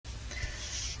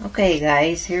Okay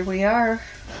guys, here we are.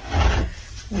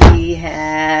 We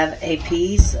have a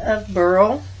piece of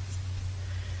Burl.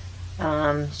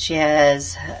 She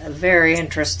has very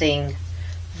interesting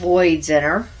voids in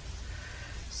her.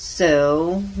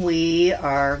 So we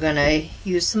are going to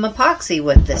use some epoxy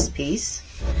with this piece.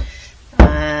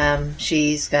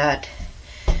 She's got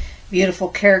beautiful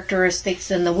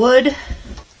characteristics in the wood.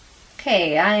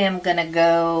 Okay, I am going to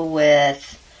go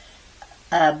with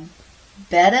a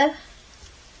beta.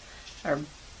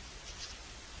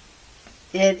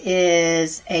 It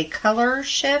is a color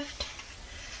shift.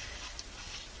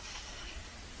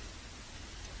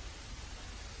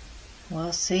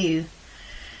 We'll see.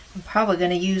 I'm probably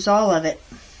going to use all of it.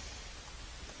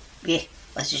 Yeah,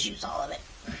 let's just use all of it.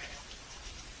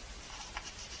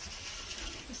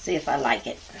 Let's see if I like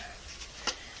it.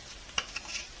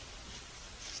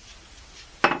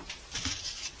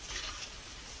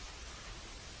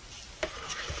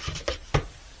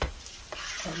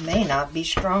 It may not be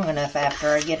strong enough after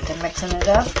I get to mixing it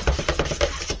up.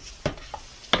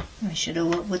 I should have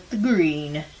went with the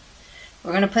green.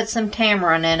 We're going to put some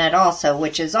tamarind in it also,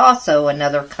 which is also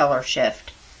another color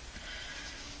shift.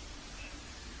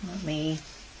 We're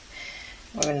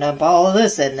going to dump all of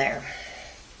this in there.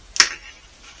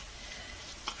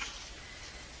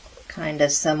 Kind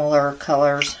of similar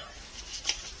colors.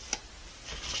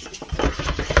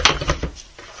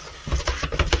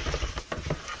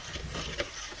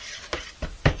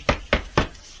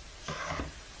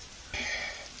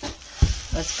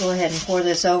 Let's go ahead and pour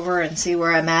this over and see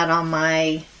where I'm at on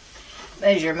my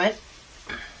measurement.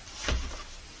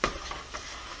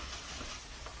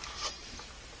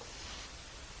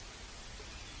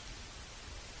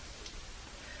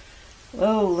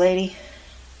 Whoa, lady.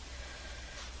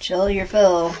 Chill your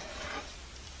fill.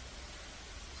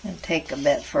 It'll take a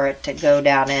bit for it to go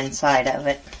down inside of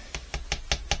it.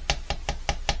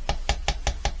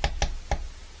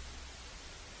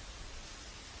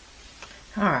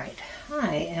 Alright.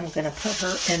 I am going to put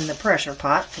her in the pressure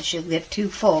pot because she'll get too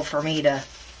full for me to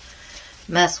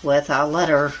mess with. I'll let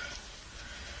her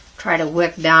try to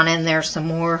wick down in there some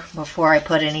more before I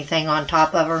put anything on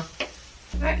top of her.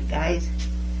 Alright guys,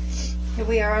 here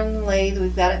we are on the lathe.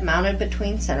 We've got it mounted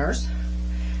between centers.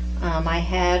 I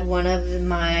had one of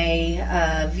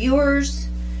my viewers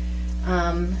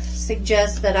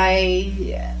suggest that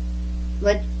I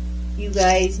let you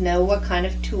guys know what kind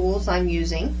of tools I'm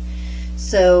using.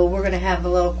 So we're going to have a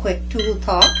little quick tool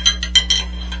talk.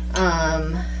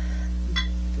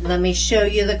 Let me show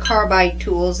you the carbide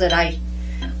tools that I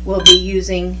will be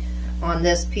using on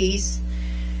this piece.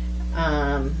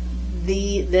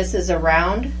 This is a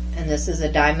round and this is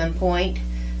a diamond point.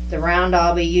 The round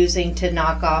I'll be using to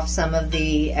knock off some of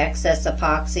the excess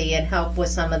epoxy and help with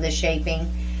some of the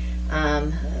shaping.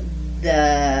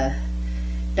 The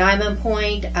diamond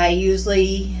point I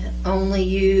usually only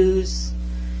use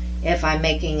if I'm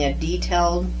making a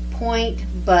detailed point,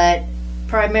 but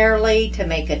primarily to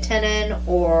make a tenon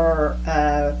or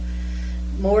a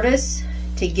mortise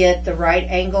to get the right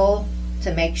angle,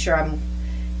 to make sure I'm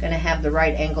going to have the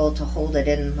right angle to hold it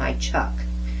in my chuck.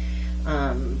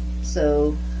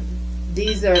 So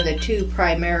these are the two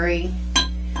primary,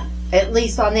 at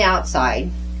least on the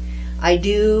outside. I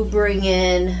do bring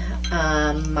in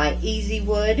my Easy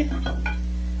Wood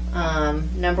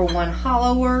 #1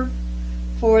 hollower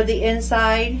for the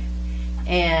inside,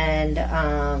 and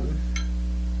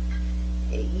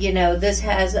you know, this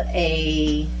has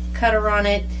a cutter on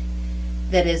it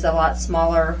that is a lot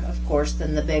smaller, of course,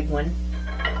 than the big one.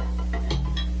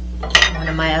 One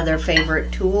of my other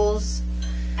favorite tools,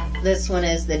 this one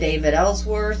is the David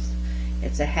Ellsworth.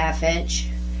 It's a 1/2 inch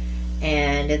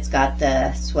and it's got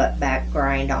the swept back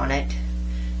grind on it.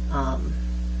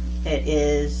 It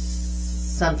is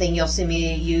something you'll see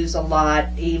me use a lot.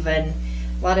 Even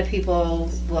a lot of people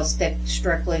will stick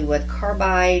strictly with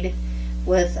carbide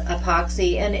with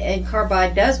epoxy, and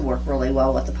carbide does work really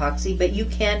well with epoxy, but you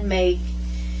can make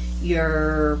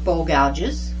your bowl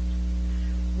gouges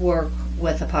work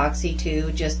with epoxy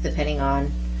too, just depending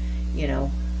on, you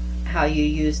know, how you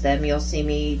use them. You'll see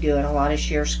me doing a lot of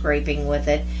shear scraping with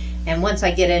it, and once I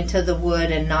get into the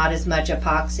wood and not as much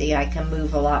epoxy, I can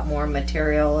move a lot more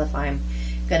material if I'm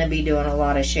going to be doing a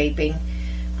lot of shaping.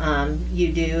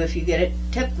 If you get it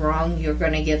tipped wrong, you're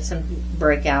going to get some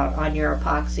breakout on your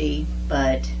epoxy,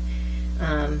 but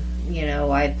you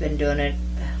know, I've been doing it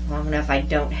long enough, I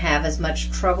don't have as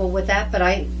much trouble with that, but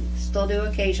I still do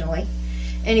occasionally.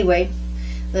 Anyway,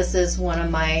 this is one of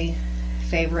my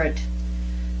favorite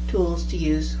tools to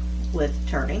use with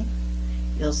turning.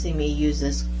 You'll see me use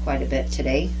this quite a bit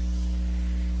today.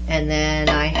 And then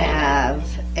I have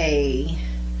a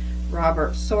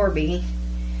Robert Sorby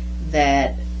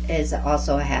that is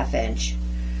also a 1/2 inch,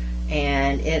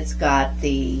 and it's got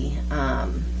the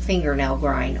fingernail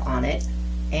grind on it,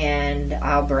 and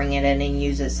I'll bring it in and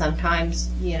use it. Sometimes,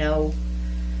 you know,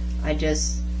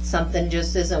 something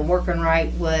just isn't working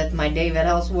right with my David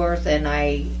Ellsworth and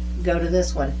I go to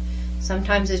this one.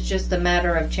 Sometimes it's just a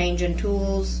matter of changing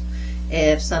tools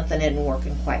if something isn't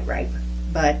working quite right.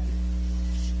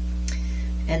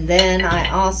 And then I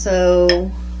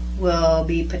also will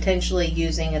be potentially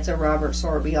using, it's a Robert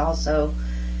Sorby also,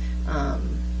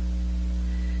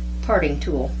 parting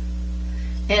tool.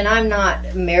 And I'm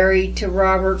not married to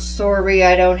Robert Sorby.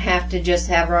 I don't have to just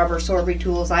have Robert Sorby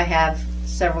tools. I have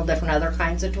several different other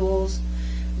kinds of tools,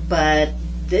 but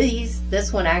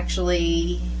this one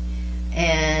actually,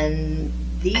 and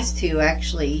these two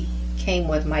actually came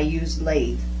with my used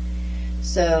lathe,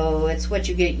 so it's what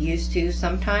you get used to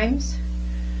sometimes.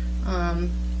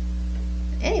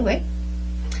 Anyway,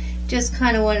 just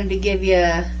kind of wanted to give you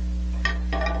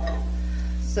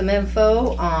some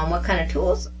info on what kind of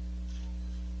tools.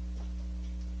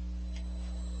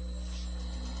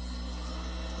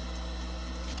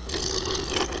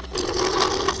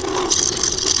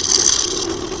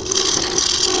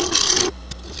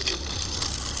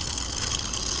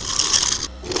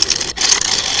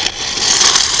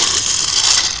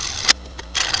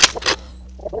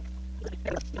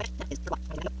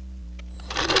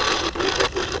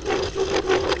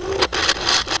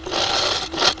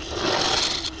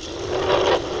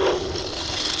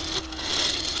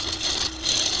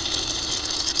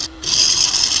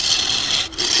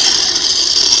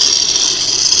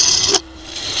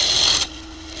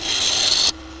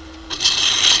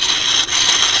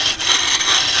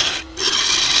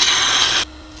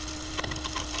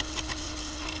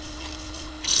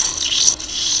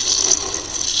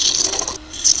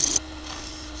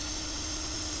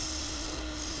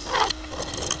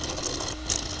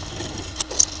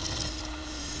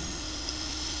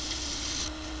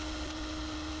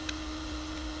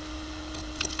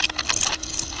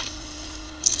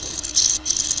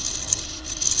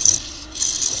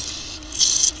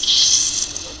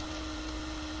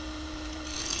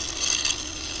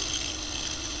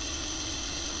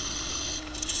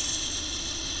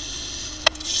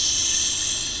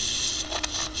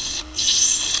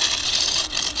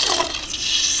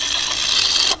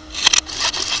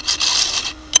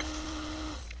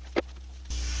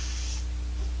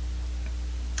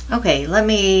 Okay, let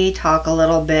me talk a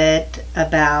little bit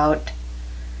about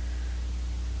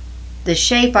the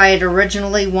shape I had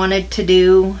originally wanted to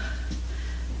do.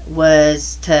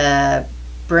 Was to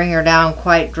bring her down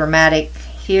quite dramatic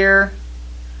here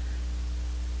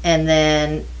and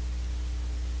then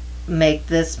make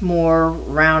this more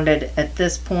rounded at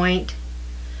this point,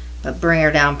 but bring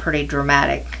her down pretty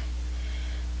dramatic.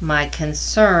 My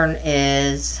concern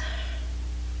is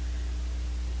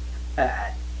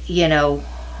you know,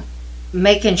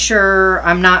 making sure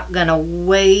I'm not gonna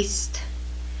waste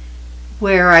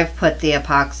where I've put the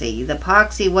epoxy. The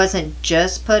epoxy wasn't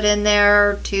just put in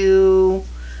there to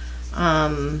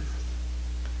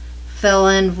fill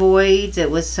in voids.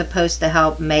 It was supposed to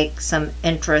help make some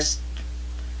interest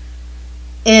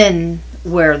in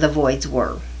where the voids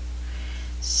were.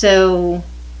 So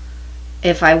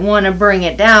if I want to bring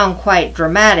it down quite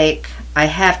dramatic, I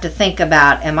have to think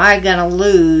about, am I gonna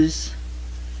lose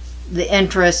the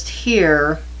interest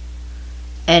here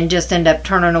and just end up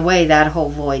turning away that whole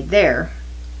void there,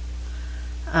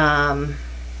 and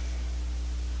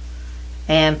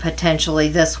potentially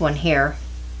this one here,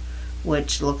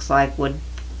 which looks like would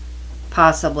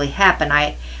possibly happen.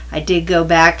 I did go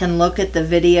back and look at the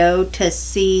video to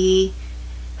see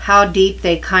how deep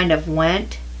they kind of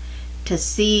went, to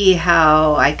see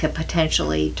how I could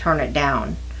potentially turn it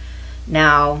down.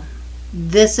 Now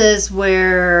this is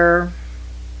where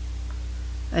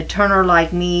a turner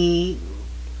like me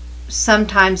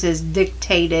sometimes is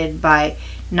dictated by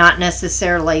not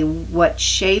necessarily what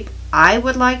shape I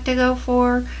would like to go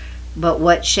for, but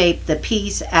what shape the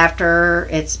piece, after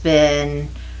it's been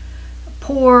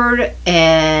poured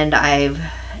and I've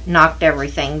knocked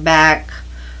everything back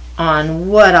on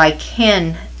what I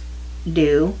can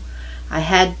do. I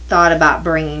had thought about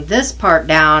bringing this part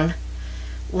down,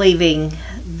 leaving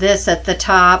this at the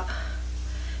top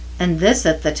and this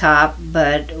at the top,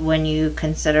 but when you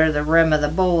consider the rim of the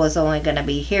bowl is only going to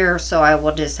be here, so I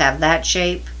will just have that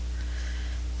shape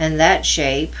and that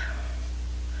shape,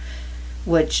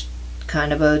 which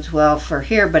kind of bodes well for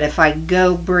here. But if I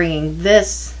go bringing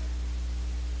this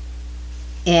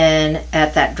in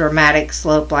at that dramatic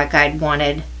slope like I'd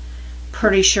wanted,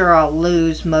 pretty sure I'll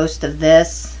lose most of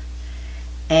this,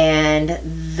 and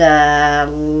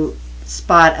the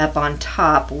spot up on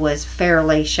top was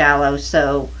fairly shallow,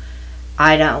 so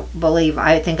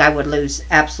I think I would lose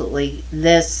absolutely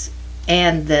this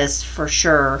and this for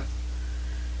sure.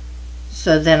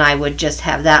 So then I would just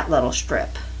have that little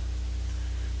strip.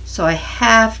 So I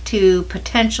have to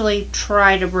potentially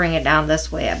try to bring it down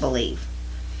this way, I believe.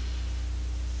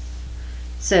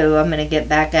 So I'm going to get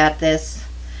back at this.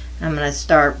 I'm going to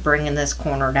start bringing this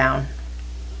corner down.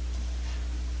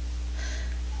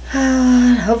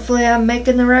 Hopefully I'm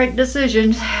making the right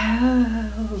decisions.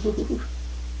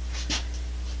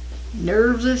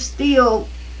 Nerves of steel.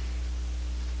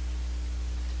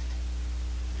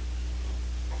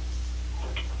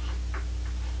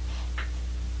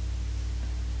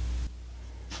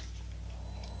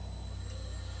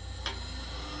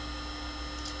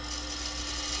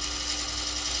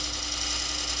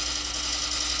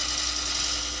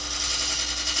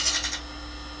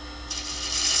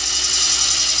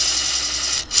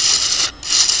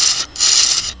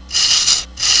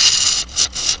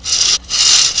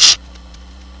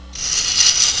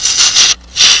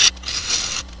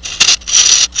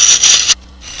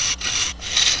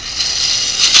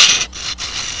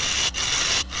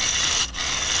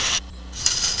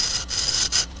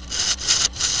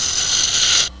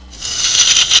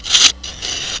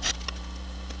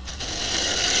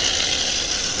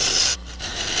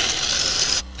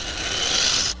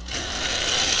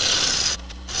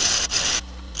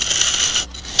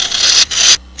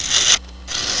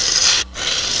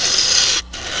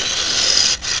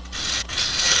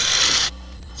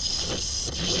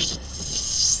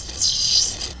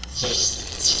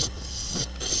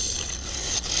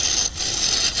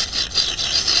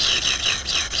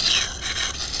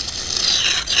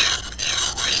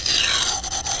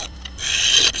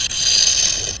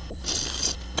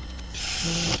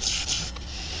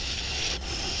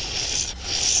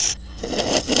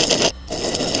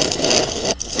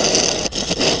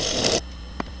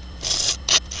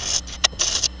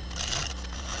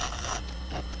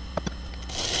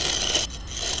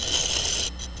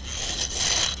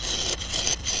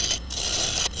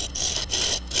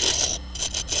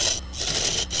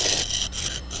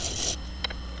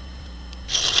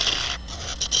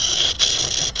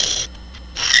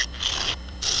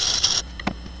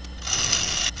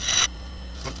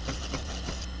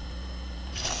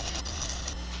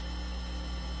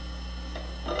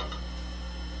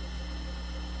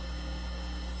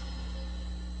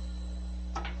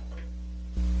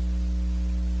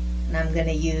 And I'm going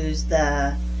to use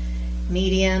the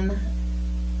medium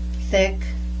thick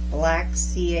black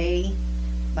CA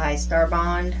by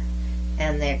Starbond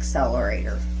and the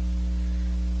accelerator.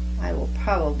 I will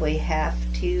probably have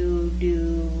to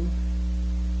do,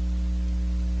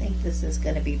 I think this is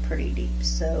going to be pretty deep,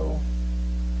 so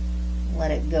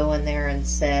let it go in there and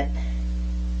set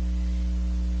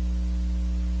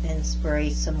and spray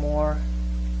some more.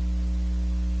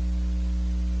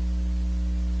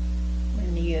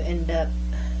 When you end up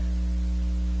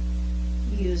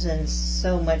using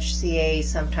so much CA,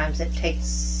 sometimes it takes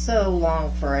so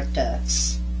long for it to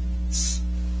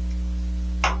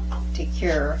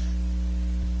cure.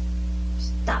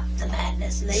 Stop the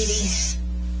madness, lady.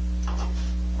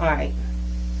 Alright.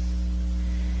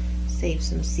 Save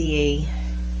some CA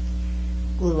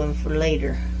gluing for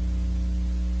later.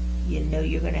 You know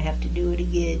you're going to have to do it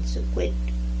again, so quit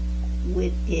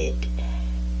with it.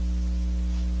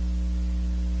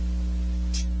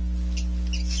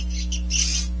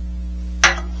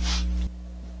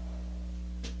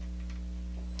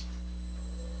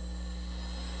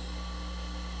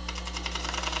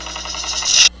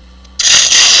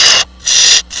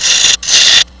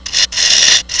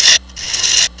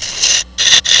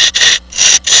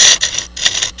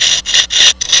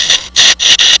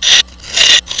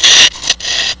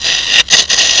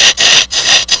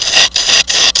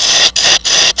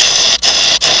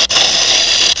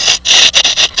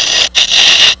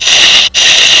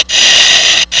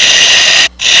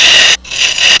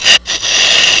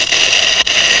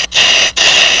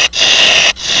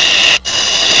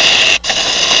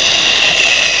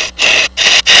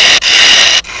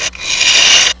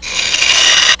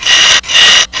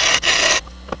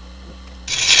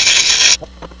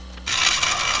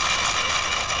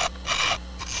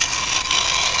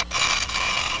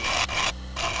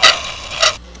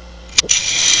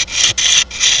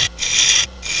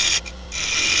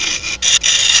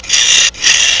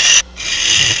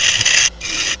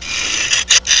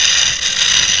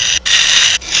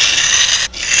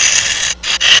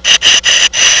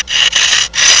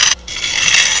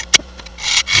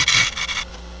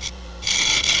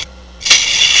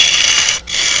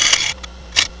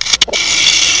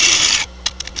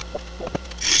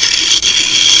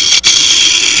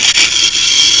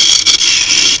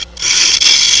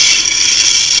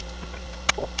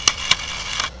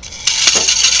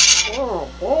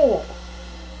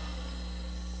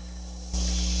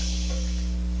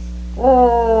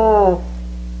 Oh.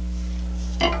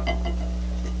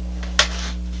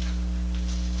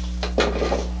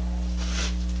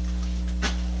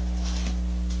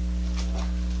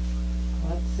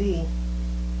 Let's see.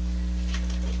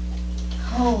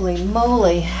 Holy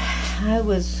moly.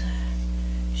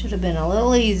 Should have been a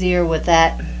little easier with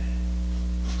that.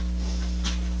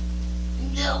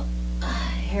 Nope.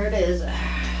 Here it is.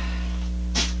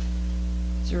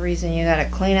 It's the reason you gotta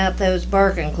clean up those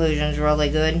bark inclusions really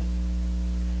good.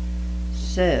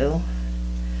 So,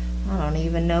 I don't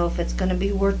even know if it's gonna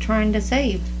be worth trying to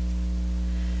save.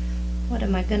 What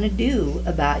am I gonna do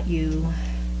about you?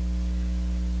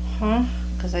 Huh?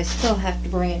 Because I still have to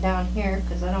bring it down here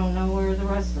because I don't know where the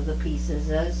rest of the pieces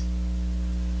is.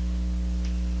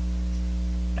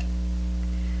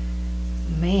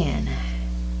 Man,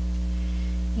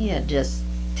 yeah, just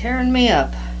tearing me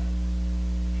up.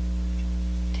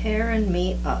 Tearing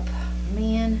me up.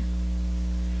 Man,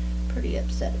 pretty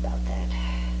upset about that.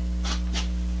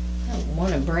 I don't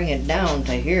want to bring it down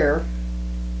to here.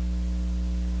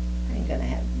 I ain't gonna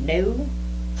have no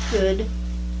good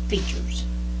features.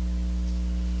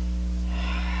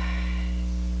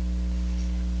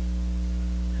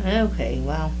 Okay,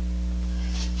 well,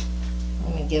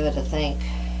 let me give it a think.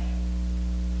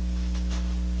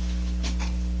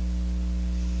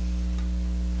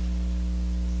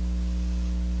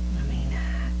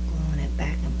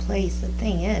 Place. The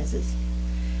thing is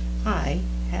I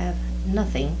have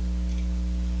nothing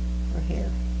for here.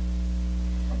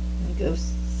 Let me go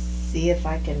see if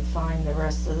I can find the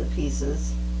rest of the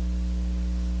pieces.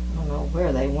 I don't know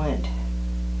where they went.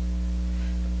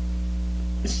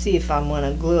 See if I'm going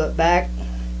to glue it back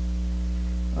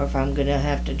or if I'm going to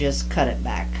have to just cut it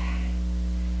back.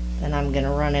 Then I'm going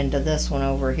to run into this one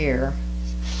over here.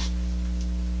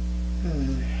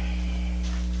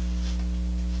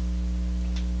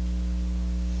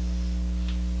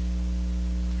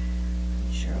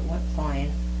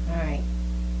 Fine. Alright.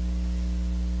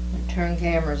 Turn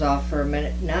cameras off for a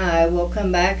minute. Now I will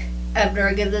come back after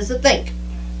I give this a think.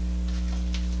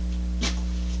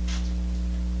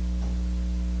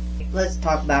 Let's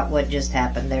talk about what just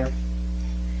happened there.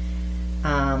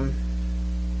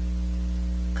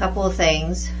 Couple of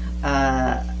things.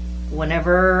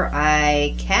 Whenever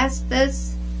I cast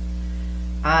this,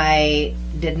 I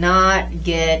did not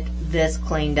get this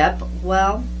cleaned up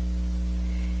well.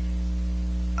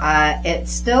 It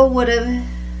still would have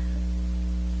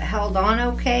held on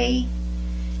okay,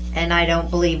 and I don't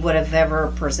believe would have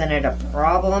ever presented a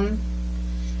problem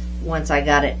once I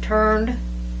got it turned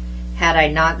had I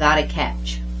not got a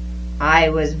catch. I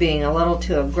was being a little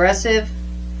too aggressive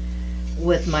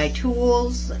with my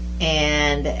tools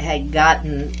and had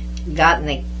gotten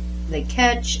the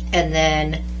catch, and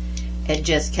then it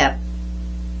just kept,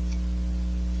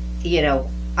 you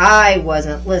know, I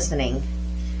wasn't listening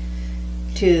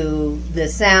to the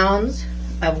sounds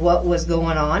of what was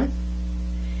going on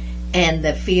and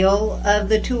the feel of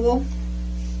the tool.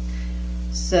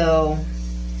 So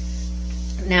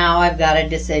now I've got a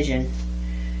decision.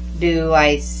 Do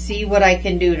I see what I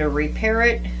can do to repair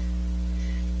it,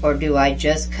 or do I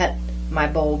just cut my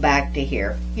bowl back to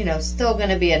here? You know, still going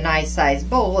to be a nice size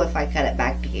bowl if I cut it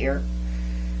back to here.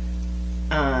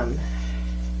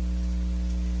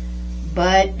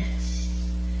 But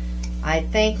I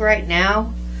think right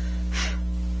now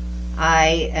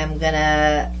I am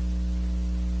gonna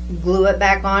glue it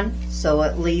back on, so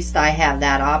at least I have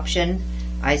that option.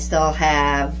 I still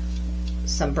have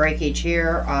some breakage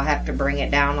here. I'll have to bring it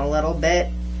down a little bit.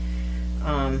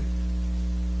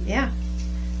 Yeah,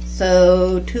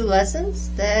 so 2 lessons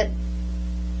that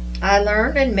I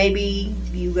learned, and maybe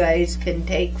you guys can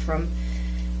take from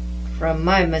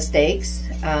my mistakes.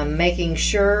 Making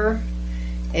sure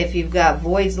if you've got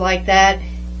voids like that,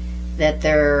 that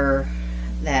they're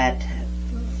that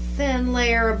thin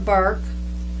layer of bark.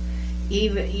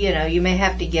 Even, you know, you may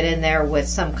have to get in there with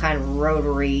some kind of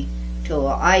rotary tool.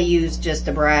 I used just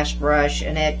a brass brush,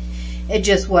 and it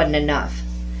just wasn't enough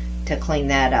to clean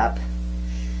that up.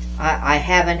 I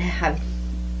have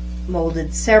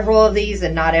molded several of these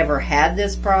and not ever had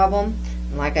this problem.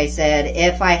 And like I said,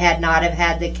 if I had not have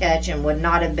had the catch and would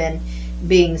not have been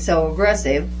being so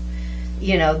aggressive,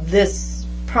 you know, this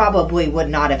probably would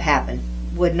not have happened.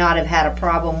 Would not have had a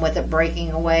problem with it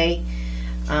breaking away.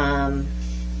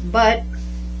 But,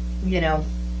 you know,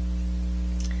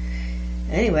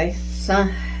 anyway, so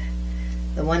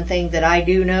the one thing that I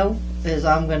do know is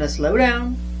I'm going to slow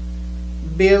down,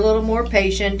 be a little more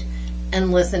patient,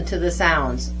 and listen to the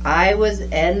sounds. I was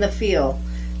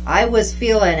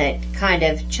feeling it kind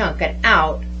of chunking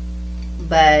out,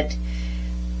 but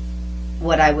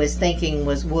what I was thinking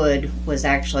was wood was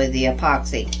actually the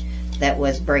epoxy that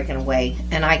was breaking away,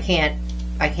 and I can't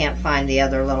find the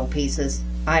other little pieces.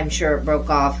 I'm sure it broke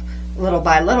off little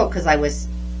by little because I was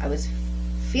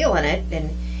feeling it and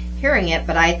hearing it,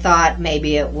 but I thought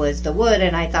maybe it was the wood,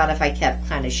 and I thought if I kept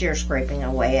kind of shear scraping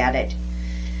away at it.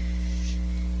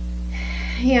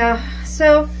 Yeah,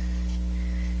 so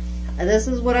this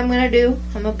is what I'm going to do.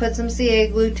 I'm going to put some CA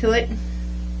glue to it,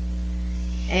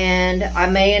 and I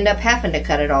may end up having to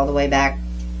cut it all the way back.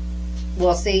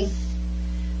 We'll see.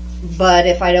 But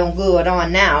if I don't glue it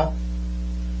on now,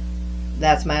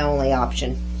 that's my only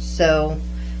option. So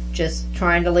just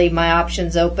trying to leave my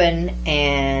options open,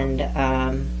 and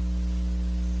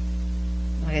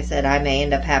like I said, I may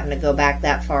end up having to go back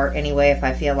that far anyway if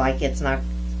I feel like it's not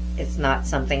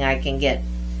something I can get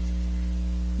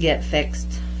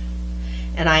fixed.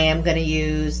 And I am going to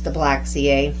use the black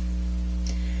CA.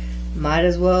 Might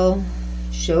as well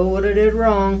show what I did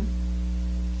wrong.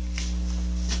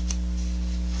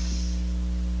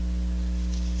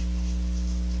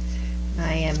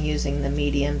 I am using the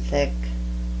medium thick.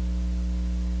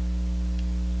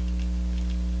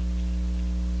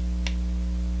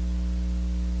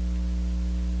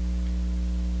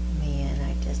 Man,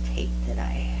 I just hate that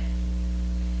I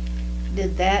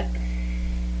did that.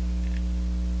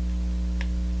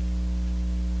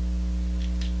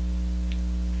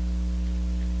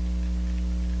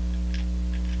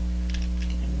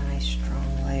 Get a nice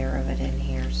strong layer of it in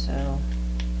here, so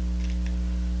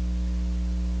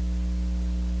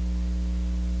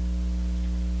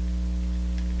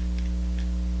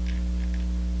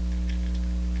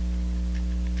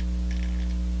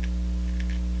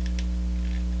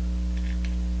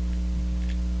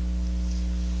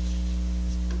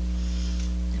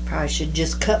I should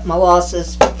just cut my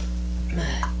losses, but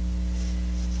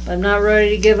I'm not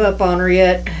ready to give up on her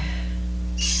yet.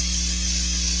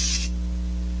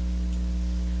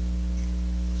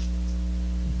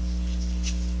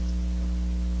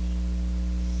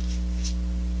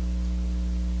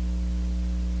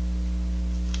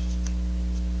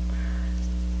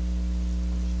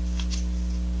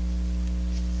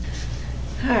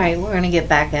 Alright, we're going to get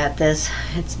back at this.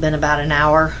 It's been about an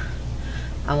hour.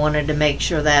 I wanted to make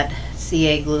sure that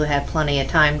CA glue had plenty of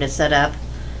time to set up.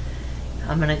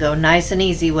 I'm going to go nice and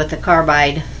easy with the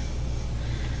carbide.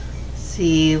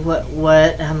 See what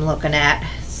I'm looking at.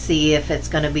 See if it's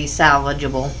going to be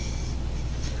salvageable.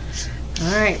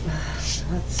 Alright,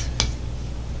 let's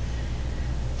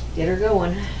get her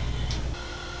going.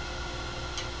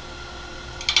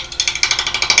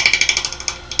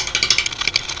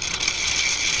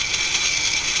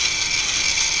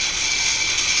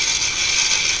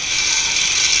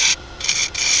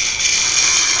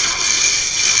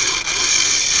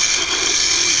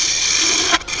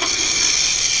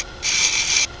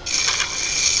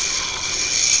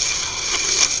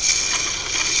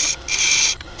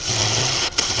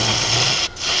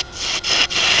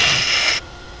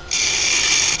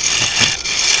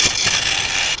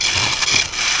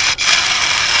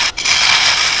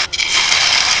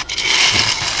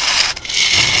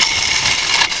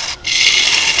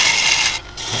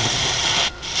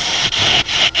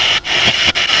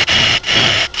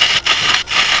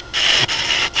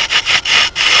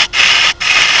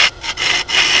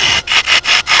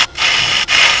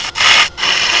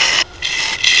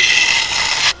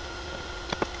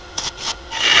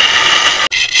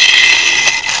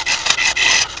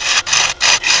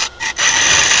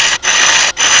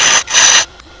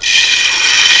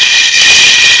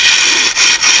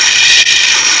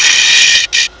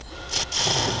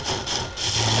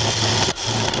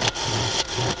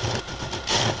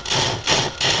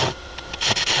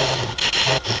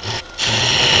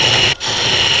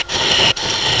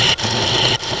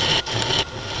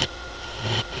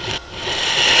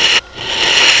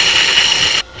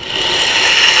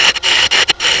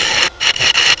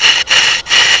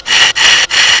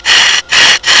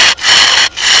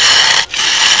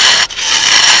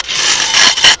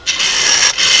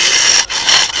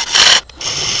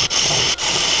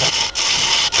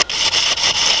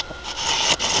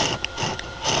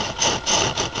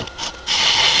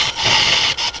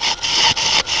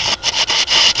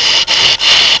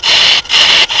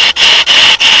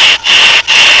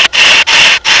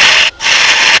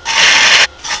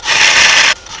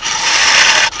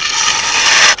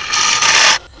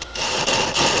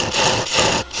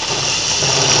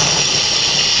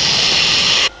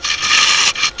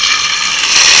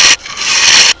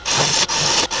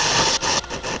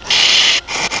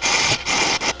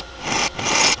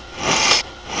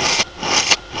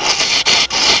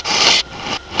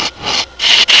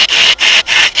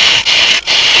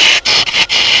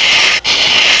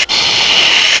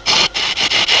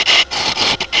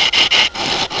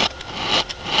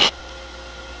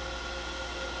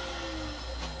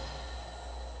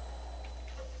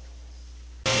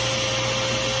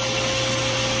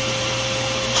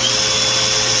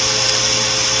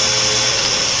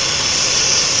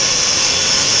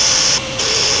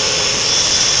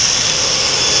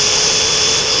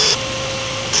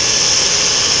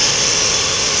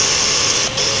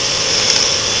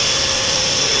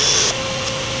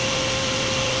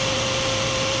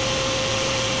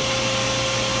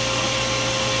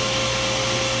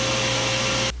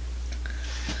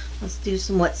 do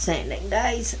some wet sanding,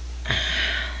 guys.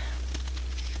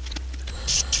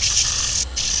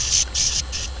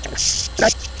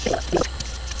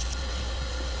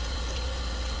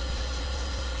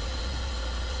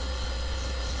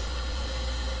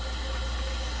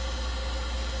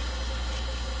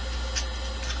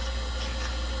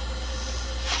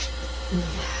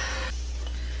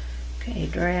 Okay,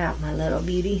 dry out my little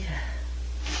beauty.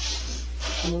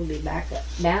 We'll be back up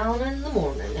down in the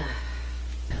morning.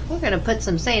 We're going to put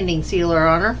some sanding sealer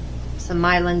on her. Some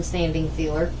myelin sanding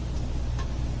sealer.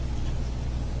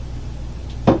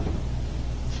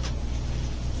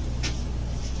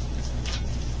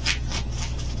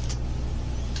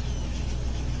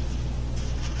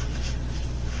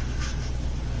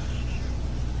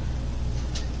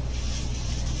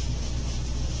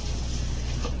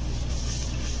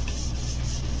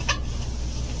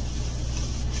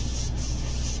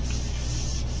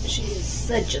 She is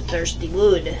such a thirsty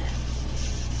wood.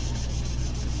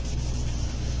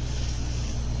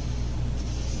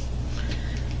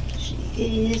 She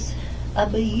is a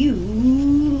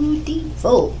beautiful.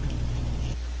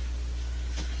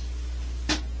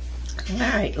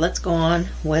 Alright, let's go on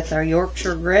with our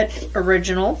Yorkshire Grit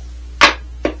Original.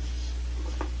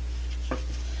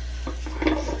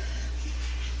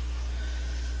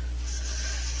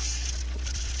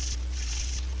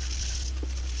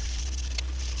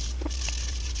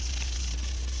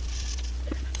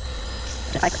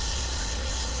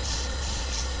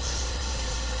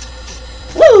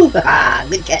 Woo! Ah,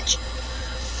 good catch.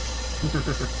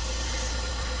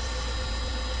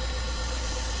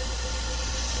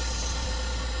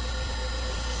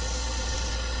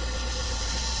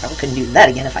 Probably couldn't do that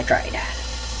again if I tried.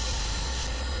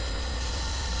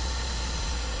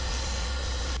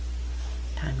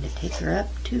 Time to take her up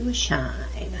to a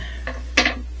shine.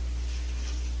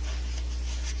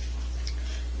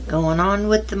 Going on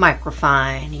with the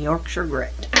microfine Yorkshire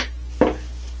Grit.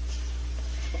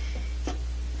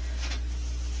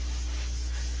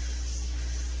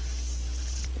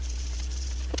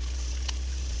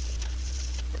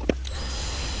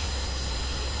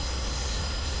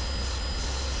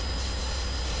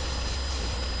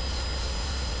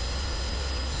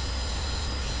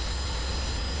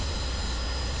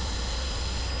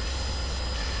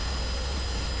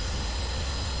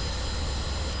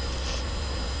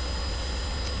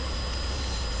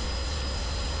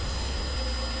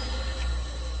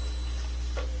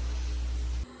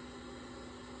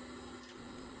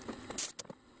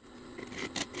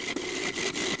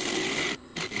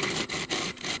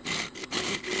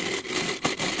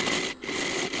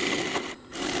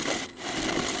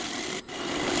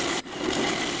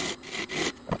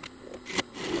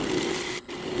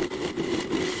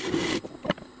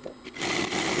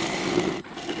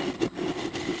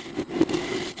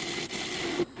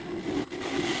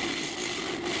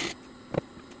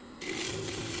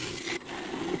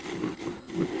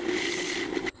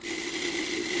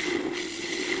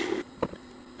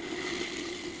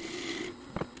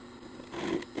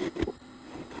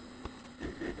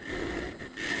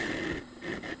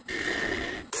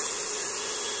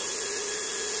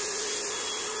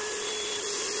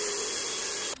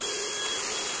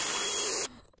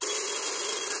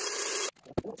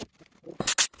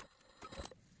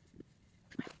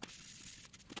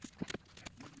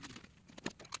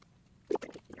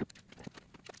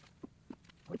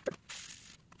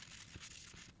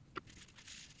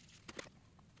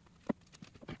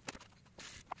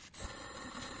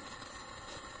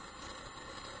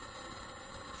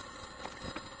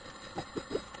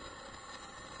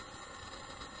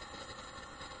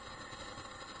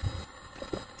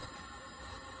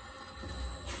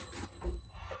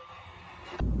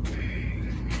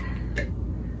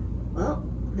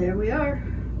 There we are.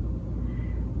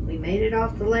 We made it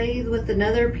off the lathe with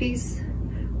another piece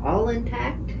all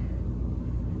intact.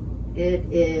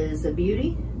 It is a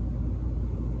beauty.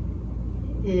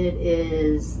 It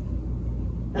is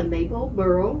a maple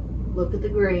burl. Look at the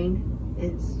grain.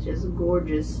 It's just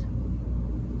gorgeous.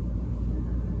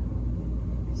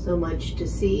 So much to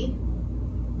see.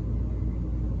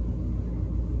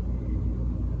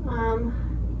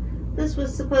 This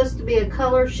was supposed to be a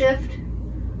color shift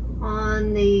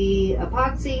on the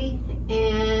epoxy,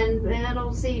 and I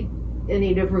don't see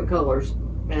any different colors.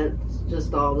 It's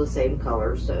just all the same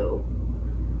color, so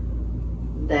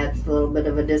that's a little bit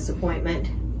of a disappointment.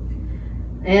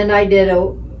 And I did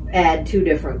add 2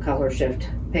 different color shift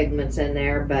pigments in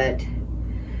there, but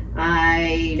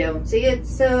I don't see it,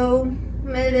 so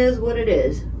it is what it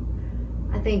is.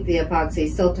 I think the epoxy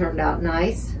still turned out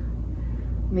nice.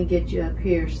 Let me get you up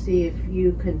here, see if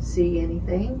you can see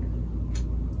anything.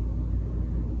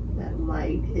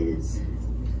 light is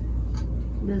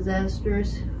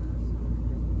disastrous.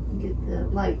 Get the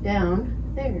light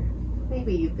down there.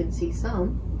 Maybe you can see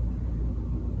some.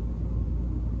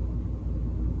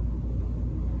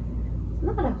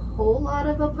 Not a whole lot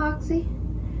of epoxy,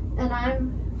 and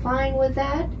I'm fine with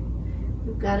that.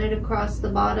 We've got it across the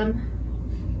bottom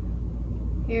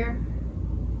here.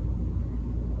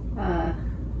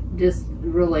 Just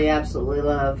really absolutely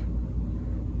love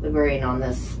the grain on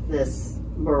this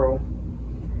Burl.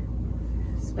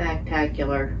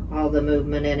 Spectacular, all the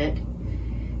movement in it.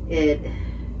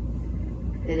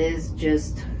 It is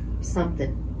just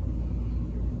something.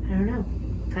 I don't know,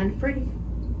 kind of pretty.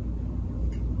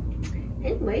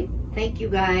 Anyway, thank you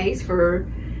guys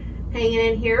for hanging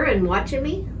in here and watching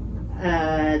me.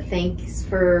 Thanks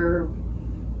for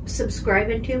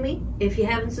subscribing to me. If you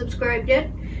haven't subscribed yet,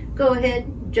 go ahead,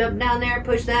 jump down there,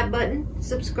 push that button,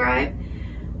 subscribe.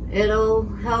 It'll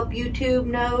help YouTube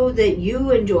know that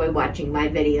you enjoy watching my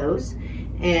videos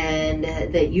and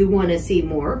that you want to see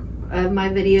more of my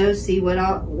videos, see what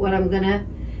I'm gonna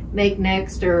make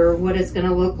next, or what it's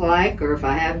gonna look like, or if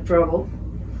I have trouble.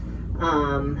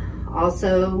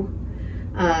 Also,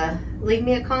 leave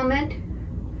me a comment.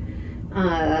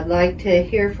 I'd like to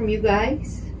hear from you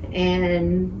guys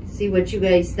and see what you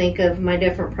guys think of my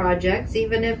different projects.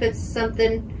 Even if it's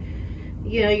something,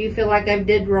 you know, you feel like I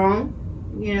did wrong,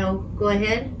 you know, go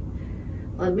ahead,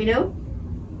 let me know.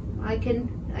 I can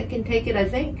take it, I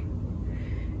think.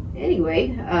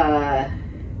 Anyway,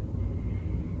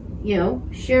 you know,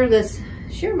 share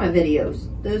my videos.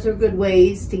 Those are good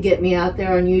ways to get me out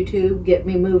there on YouTube, get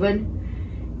me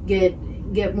moving,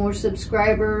 get more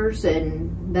subscribers,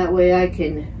 and that way I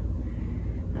can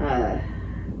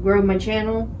grow my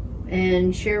channel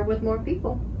and share with more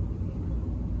people.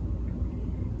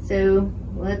 So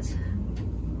let's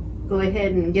go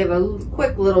ahead and give a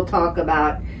quick little talk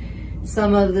about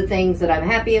some of the things that I'm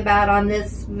happy about on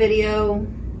this video,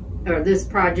 or this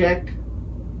project.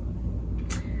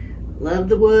 Love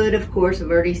the wood, of course, I've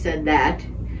already said that.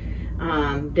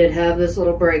 Did have this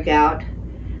little breakout.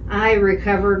 I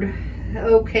recovered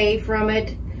okay from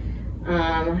it.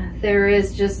 There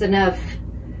is just enough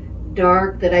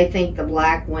dark that I think the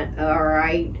black went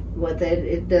alright with it.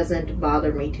 It doesn't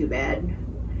bother me too bad.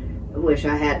 I wish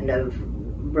I hadn't have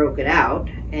broke it out.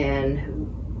 And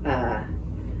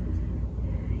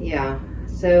yeah,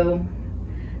 so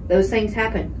those things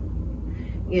happen.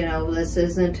 You know, this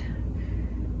isn't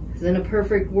a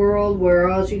perfect world where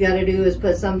all you got to do is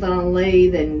put something on a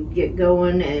lathe and get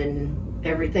going and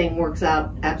everything works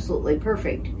out absolutely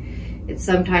perfect. It's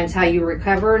sometimes how you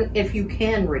recover, if you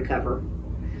can recover.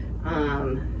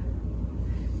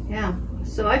 Yeah,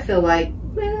 so I feel like,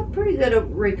 well, pretty good at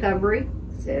recovery.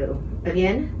 So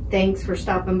again, thanks for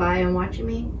stopping by and watching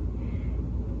me.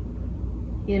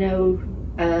 You know,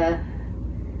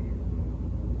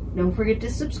 don't forget to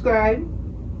subscribe.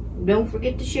 Don't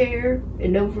forget to share,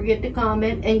 and don't forget to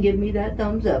comment and give me that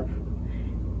thumbs up.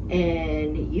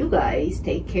 And you guys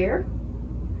take care,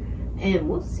 and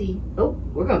we'll see. Oh,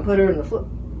 we're gonna put her in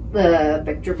the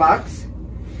picture box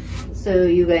so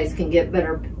you guys can get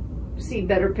see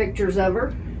better pictures of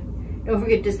her. Don't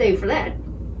forget to stay for that.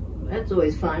 That's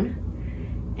always fun.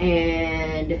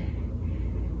 And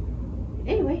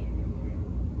anyway,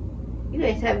 you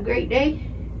guys have a great day.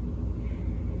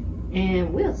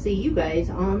 And we'll see you guys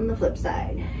on the flip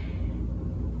side.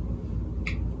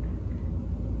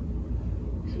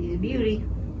 She's a beauty.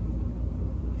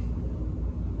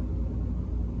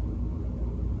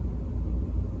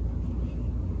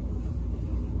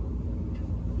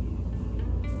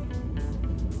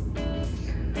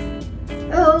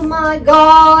 Oh my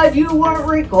God, you weren't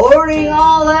recording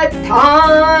all that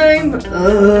time.